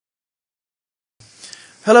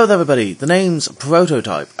Hello there everybody, the name's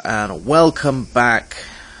Prototype, and welcome back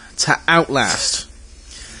to Outlast.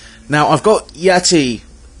 Now, I've got Yeti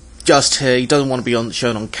just here. He doesn't want to be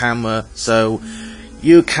shown on camera, so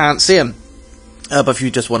you can't see him. But if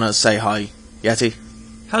you just want to say hi, Yeti.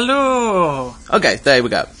 Hello! Okay, there we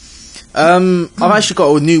go. I've actually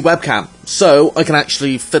got a new webcam, so I can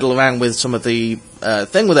actually fiddle around with some of the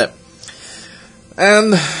thing with it.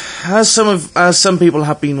 And as some people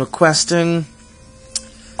have been requesting,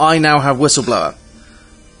 I now have Whistleblower.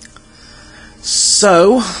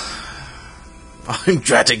 So I'm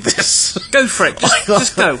dreading this. Go for it.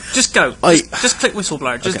 Just go. Just go. Just click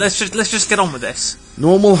Whistleblower. Okay. Let's just get on with this.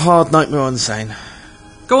 Normal, hard, nightmare, insane.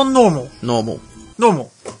 Go on normal. Normal.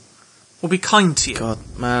 Normal. We'll be kind to you. God,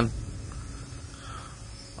 man.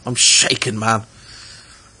 I'm shaking, man.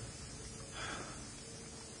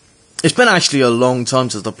 It's been actually a long time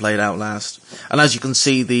since I played Outlast. And as you can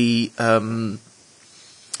see, the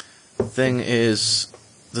thing is,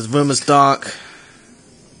 the room is dark.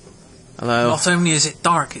 Hello. Not only is it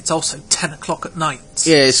dark, it's also 10 o'clock at night.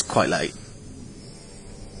 Yeah, it's quite late.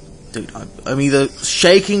 Dude, I'm either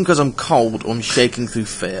shaking because I'm cold or I'm shaking through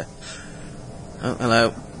fear. Oh, hello.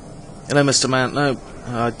 Hello, Mr. Man. No,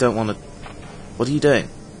 I don't want to. What are you doing?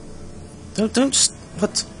 Don't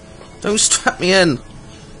strap me in.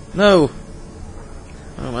 No.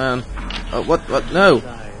 Oh, man. Oh, what, no.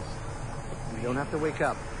 You don't have to wake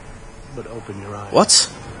up, but open your eyes. What?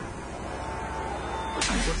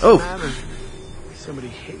 What's Oh. the matter? Somebody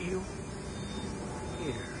hit you?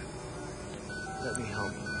 Here. Let me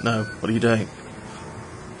help you. No, what are you doing?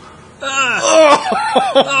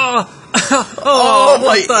 Oh, my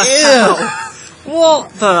what the ear! hell? What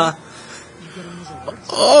the?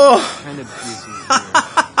 Oh! Kind of busy here.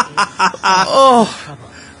 Oh!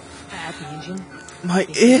 At the engine, My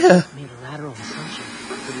ear! made a lateral assumption.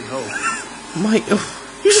 Pretty hope.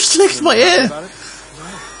 You just licked my ear! About it?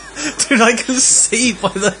 Dude, I can see by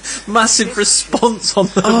the massive response on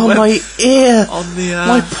the Oh, web, my ear! on the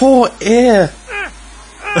My poor ear!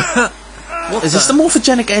 what Is this the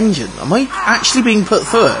morphogenic engine? Am I actually being put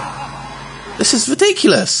through it? This is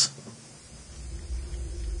ridiculous!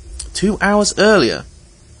 2 hours earlier.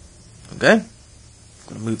 Okay. I'm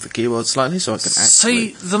going to move the keyboard slightly so I can actually...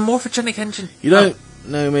 See, the morphogenic engine... You don't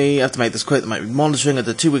know me. You have to make this quick. There might be monitoring of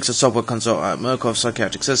the 2 weeks of software consult at Murkoff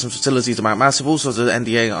Psychiatric Systems facilities about massive, all sorts of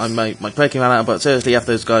NDA. I might breaking that out, but seriously, F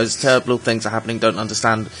those guys. Terrible things are happening. Don't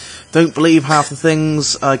understand. Don't believe half the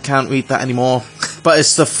things. I can't read that anymore. But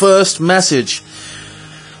it's the first message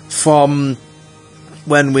from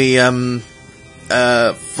when we, from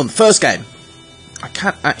the first game. I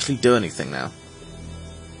can't actually do anything now.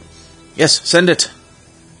 Yes, send it.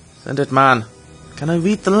 Send it, man. Can I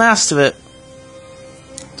read the last of it?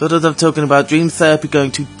 I'm talking about dream therapy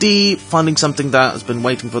going too deep, finding something that has been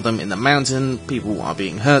waiting for them in the mountain, people are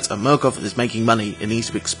being hurt, and Murkoff is making money, it needs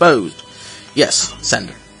to be exposed. Yes, send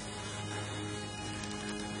it.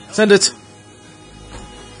 Send it.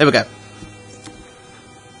 There we go.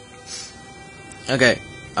 Okay,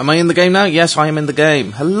 am I in the game now? Yes, I am in the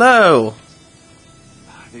game. Hello!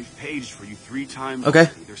 They've paged for you 3 times. Okay.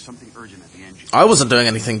 Already. There's something urgent at the engine. I wasn't doing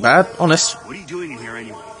anything bad, honest. What are you doing in here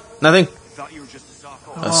anyway? Nothing. I thought you were just a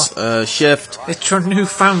soft Shift. It's your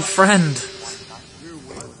newfound friend.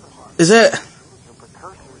 Is it?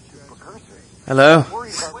 Hello?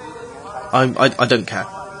 I don't care.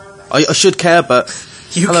 I should care, but...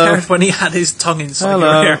 You Hello? cared when he had his tongue inside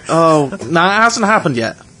Hello? your ear. Oh, no, it hasn't happened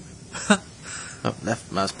yet. Oh,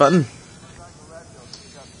 left mouse button.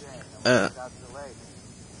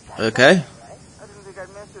 Okay. I didn't think I'd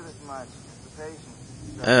miss you this much. The patient.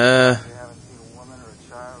 We Uh, haven't seen a woman or a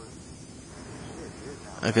child.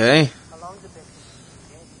 okay. How long's it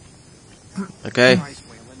been? Okay.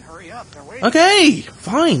 Hurry up, they're waiting. Okay,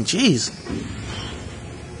 fine, jeez.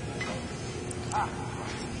 They're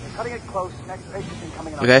cutting it close. Next patient's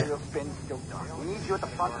incoming and Okay. I'll spin still dark. We need you at the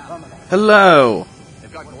front terminal. Hello.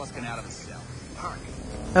 They've got Gluskin out of the cell. Park,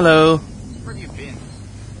 Hello. where have you been?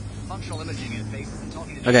 Functional imaging in faces and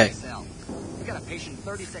talking to Okay. the cell. We got a patient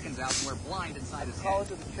 30 seconds out and we're blind inside his Call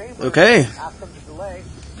head. it to the chamber. Okay. Ask them to delay.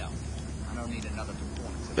 No, I don't need another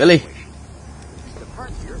performance. Really? Mr. Park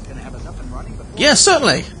here is going to have us up and running before... Yeah,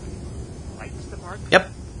 certainly. Right, Mr. Park? Yep.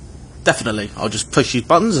 Definitely. I'll just push these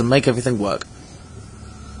buttons and make everything work.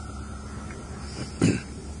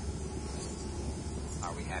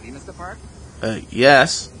 Are we happy, Mr. Park?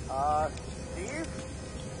 Yes. Steve?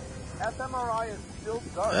 fMRI is still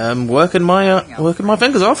dark. Working my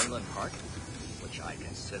fingers off. Wayland Park, which I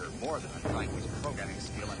consider more than a trifling programming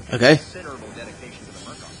skill and Okay. considerable dedication to the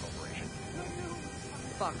Murkoff Corporation.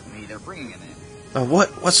 Fuck me, they're bringing him in.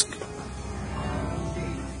 What's...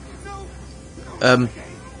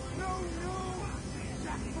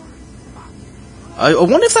 I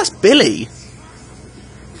wonder if that's Billy.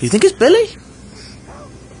 Do you think it's Billy?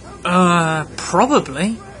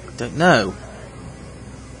 Probably. Don't know.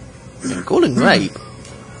 They're calling rape.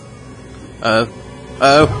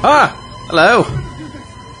 Hello.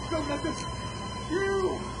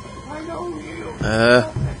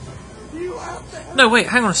 No, wait,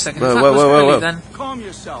 hang on a second. Whoa, If that whoa, was whoa, Billy, whoa. then... Calm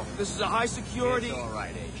yourself. This is a high security. It's all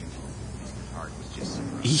right, Agent. Mr. Park was just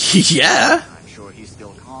surprised. Yeah. I'm sure he's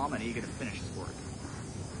still calm and eager to finish his work.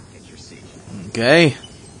 Get your seat. Okay.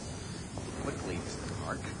 Quickly, Mr.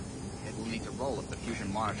 Park. It will need to roll if the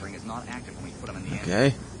fusion monitoring is not active when we put him in the engine.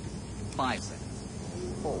 Okay. 5 seconds.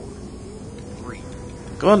 4, 3.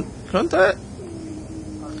 Go on, do it.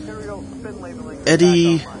 Serial spin labeling.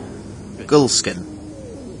 Eddie back online. Gulskin.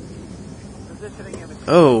 Positioning image.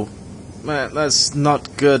 Oh, man, that's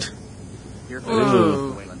not good. Here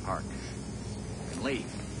Whoa. for Wayland Park. You can leave.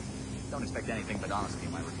 Don't expect anything but honesty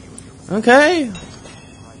in my review of your Okay.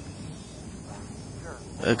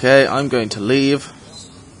 Okay, I'm going to leave.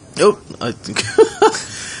 Oh, I think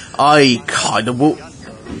I kind of will.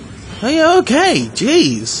 Hey, okay,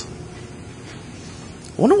 jeez.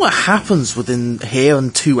 I wonder what happens within here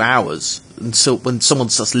in 2 hours until when someone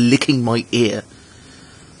starts licking my ear.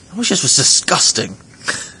 I wish this was disgusting.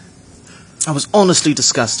 That was honestly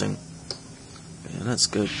disgusting. Okay, let's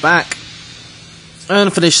go back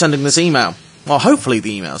and finish sending this email. Well, hopefully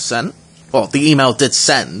the email's sent. Well, the email did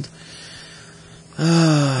send.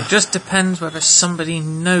 It just depends whether somebody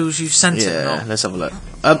knows you sent it or Yeah, not. let's have a look.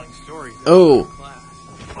 Stories Oh.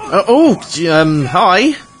 Hi.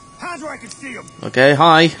 Hands where I can see them. Okay,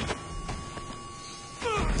 hi.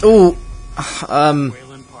 Oh,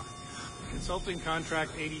 Wayland Park. Consulting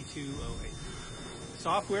contract 8208.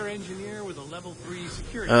 Software engineer with a level 3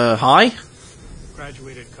 security. hi.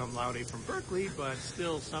 Graduated cum laude from Berkeley, but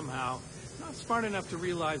still somehow not smart enough to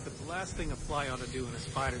realize that the last thing a fly ought to do in a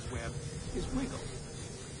spider's web is wiggle.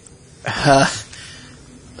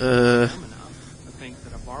 Dumb enough to think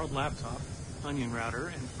that a borrowed laptop, onion router,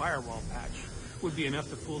 and firewall patch would be enough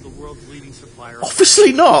to fool the world's leading supplier of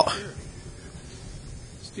Obviously not. security.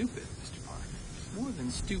 Stupid, Mr. Park. More than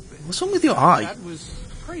stupid. What's wrong with your eye? That was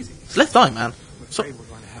crazy. It's left eye, man. I'm So- afraid we're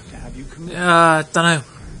going to have you commit. Dunno.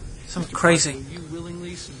 Something crazy. Will you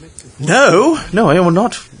willingly submit to No, I will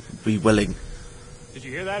not be willing. Did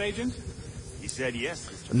you hear that, Agent? He said yes,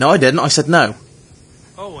 Mr. No, I didn't. I said no.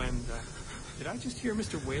 Oh, and did I just hear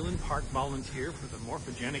Mr. Wayland Park volunteer for the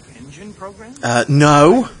morphogenic engine program?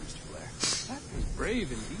 No. Mr. Blair, that was brave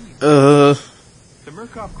indeed. Uh, The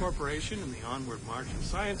Murkoff Corporation and the Onward March of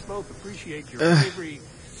Science both appreciate your bravery.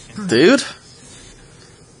 And dude.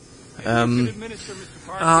 maybe you could administer Mr.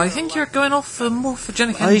 Park I your think you're life- going off for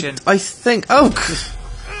morphogenic engine. I think. Oh,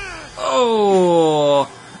 Oh,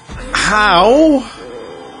 how?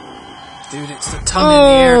 dude, it's the tongue in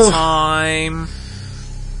the ear time.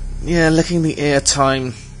 Yeah, licking the ear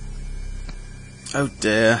time. Oh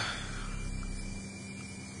dear.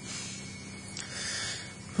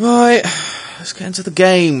 Right, let's get into the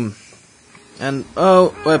game. And,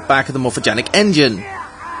 oh, we're back at the morphogenic engine.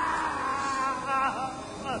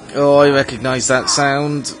 Oh, I recognise that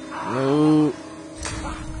sound. Oh.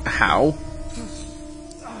 How?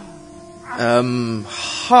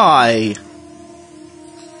 Hi.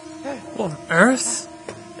 What on earth?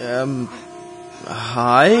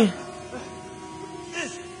 Hi.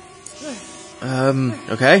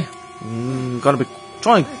 Okay. Gotta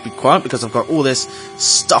try and be quiet because I've got all this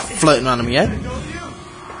stuff floating around in my head.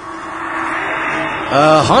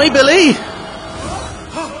 Hi, Billy.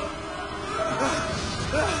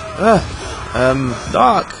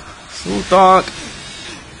 Dark. It's all dark.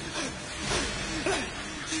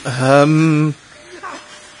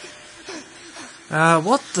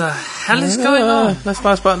 What the hell is going on? Let's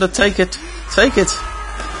press button to take it. Take it.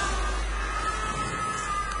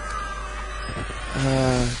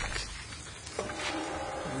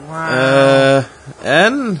 Wow.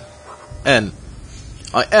 N.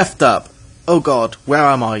 I effed up. Oh god, where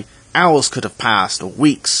am I? Hours could have passed, or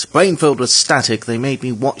weeks. Brain filled with static, they made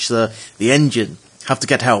me watch the engine. Have to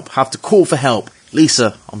get help. Have to call for help.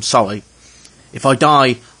 Lisa, I'm sorry. If I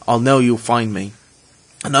die, I'll know you'll find me.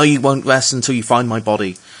 I know you won't rest until you find my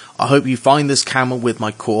body. I hope you find this camera with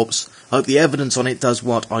my corpse. I hope the evidence on it does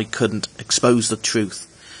what I couldn't. Expose the truth.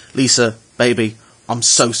 Lisa, baby, I'm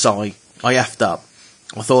so sorry. I effed up.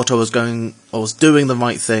 I thought I was doing the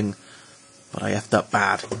right thing, but I effed up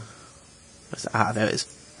bad. There it is.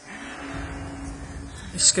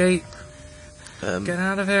 Escape. Get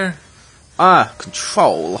out of here.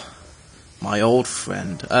 Control. My old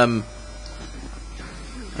friend.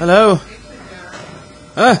 Hello?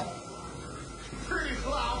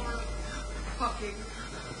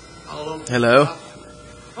 Hello?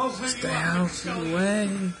 Stay out of the way.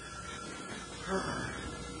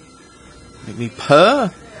 Make me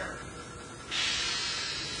purr?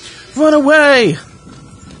 Run away!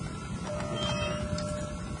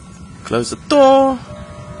 Close the door.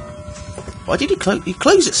 Why did he close? He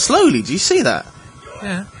closed it slowly. Do you see that?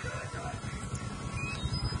 Yeah.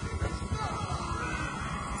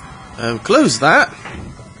 Close that.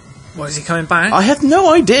 What, is he coming back? I have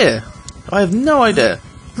no idea. I have no idea.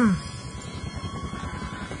 Do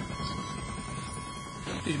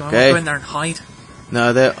you mind Okay. go in there and hide?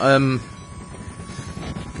 No, they're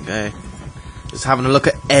okay. Just having a look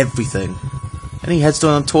at everything. Any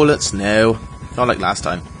headstone on toilets? No. Not like last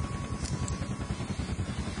time.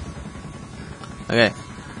 Okay.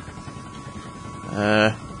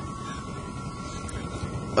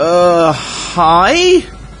 Hi?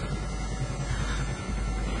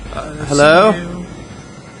 Hello?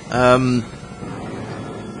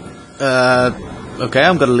 Okay,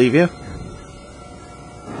 I'm gonna leave you.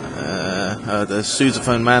 The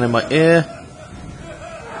sousaphone man in my ear.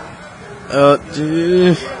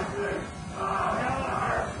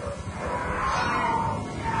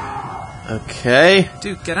 Okay.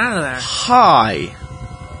 Dude, get out of there. Hi.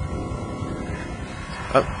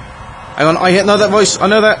 Oh, hang on, I know that voice. I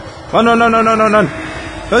know that. Oh, no.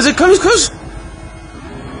 Where's it? Close.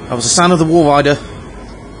 That was the sound of the War Rider.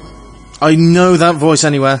 I know that voice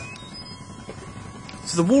anywhere.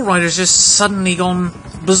 So the War Rider's just suddenly gone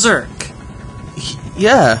berserk.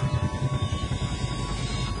 Yeah.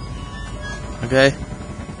 Okay.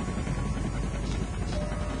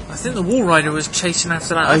 I think the War Rider was chasing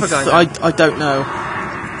after that other guy. I don't know.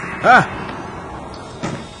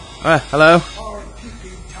 Hello?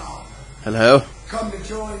 Hello? Come to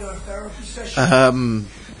join our therapy session.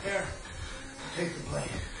 Here, take the blade.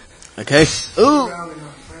 Okay. Ooh. Drowning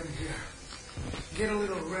our friend here. Get a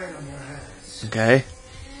little red on your hands. Okay.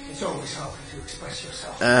 It's always helpful to express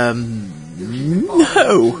yourself. No.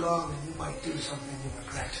 Too long and you might do something you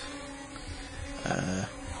regret.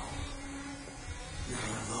 You're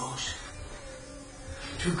one of those.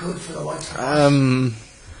 Too good for the white house.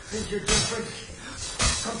 Think you're different?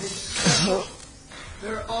 Something special.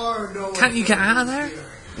 There are no. Can't you get out of there? here.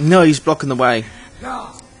 No, he's blocking the way.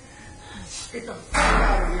 Now, get the fuck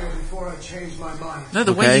out of here before I change my mind. No,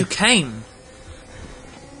 the way Okay. you came.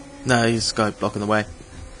 No, he's this guy blocking the way.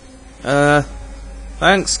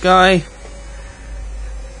 Thanks, guy.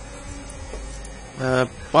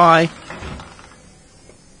 Bye.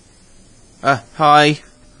 Hi.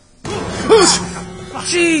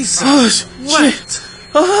 Jesus! Shit!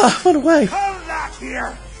 Run away. Come back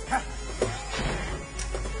here!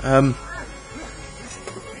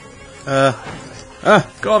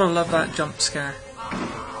 Gotta love that jump scare.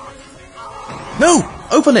 No!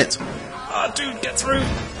 Open it! Oh, dude, get through!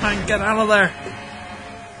 And get out of there!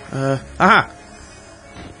 Aha!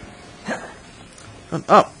 Up!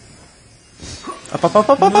 Up.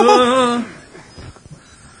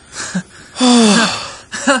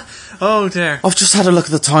 Oh dear. I've just had a look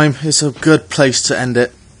at the time. It's a good place to end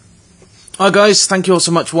it. Alright guys, thank you all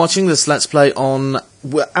so much for watching this Let's Play on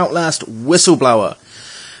Outlast Whistleblower.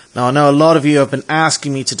 Now I know a lot of you have been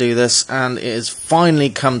asking me to do this, and it has finally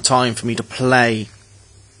come time for me to play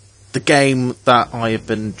the game that I have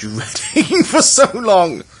been dreading for so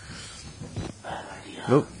long.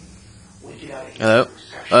 Oh. Hello.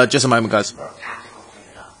 Just a moment, guys.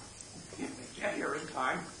 Get here in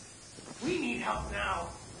time. We need help now.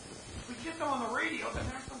 If we get them on the radio, the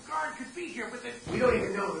National Guard could be here with it. We don't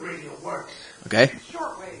even know the radio works. Okay. It's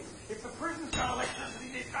shortwave. If the prison's got electricity,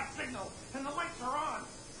 they've got signal, and the lights are on.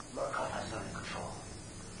 Murkoff has it under control.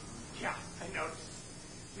 Yeah, I noticed.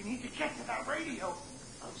 We need to get to that radio.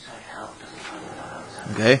 Outside help doesn't find it out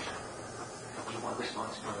outside. Okay. You want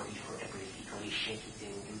responsibility for every legally shaky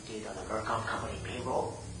thing you did on the Murkoff Company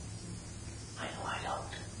payroll? I know I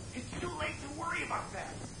don't. It's too late to worry about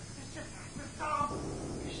that. It's just the stop.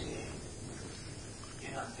 You see,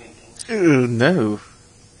 you're not thinking. No.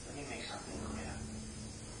 Let me make something clear.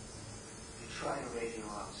 You try a radio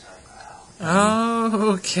outside for help.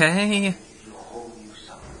 Oh, okay. Give you a whole new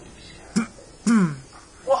something to be scared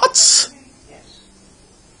of. What? Yes.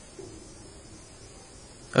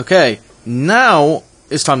 Okay, now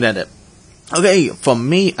it's time to end it. Okay, from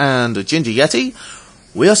me and Ginger Yeti,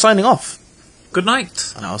 we are signing off. Good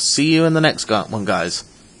night. And I'll see you in the next one, guys.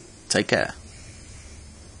 Take care.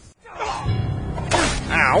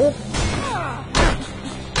 Ow!